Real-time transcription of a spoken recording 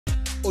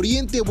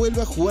Oriente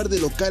vuelve a jugar de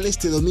local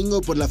este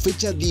domingo por la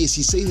fecha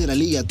 16 de la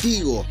Liga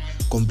Tigo,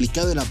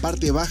 complicado en la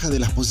parte baja de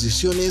las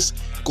posiciones,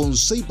 con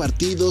 6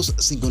 partidos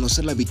sin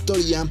conocer la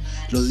victoria.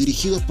 Los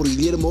dirigidos por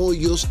Guillermo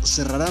Hoyos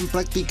cerrarán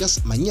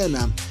prácticas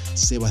mañana.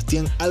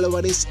 Sebastián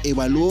Álvarez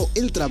evaluó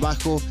el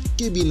trabajo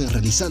que vienen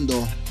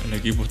realizando. El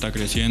equipo está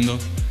creciendo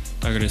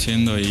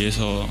y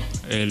eso,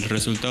 el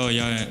resultado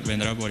ya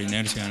vendrá por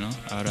inercia, ¿no?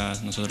 Ahora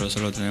nosotros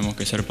solo tenemos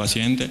que ser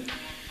pacientes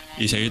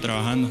y seguir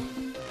trabajando.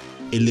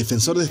 El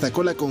defensor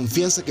destacó la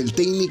confianza que el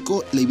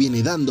técnico le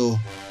viene dando.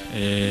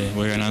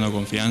 Voy ganando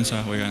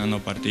confianza, voy ganando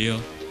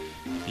partidos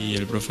y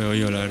el profe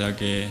Hoyo, la verdad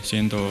que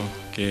siento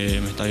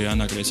que me está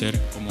ayudando a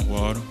crecer como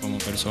jugador, como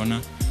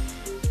persona,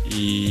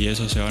 y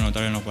eso se va a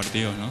notar en los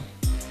partidos, ¿no?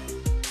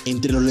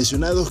 Entre los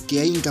lesionados que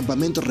hay en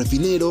Campamento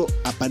Refinero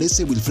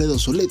aparece Wilfredo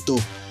Soleto.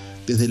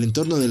 Desde el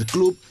entorno del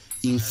club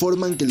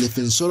informan que el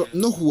defensor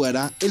no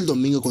jugará el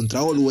domingo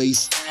contra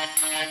Always.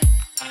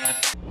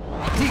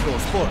 Tigo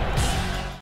Sport.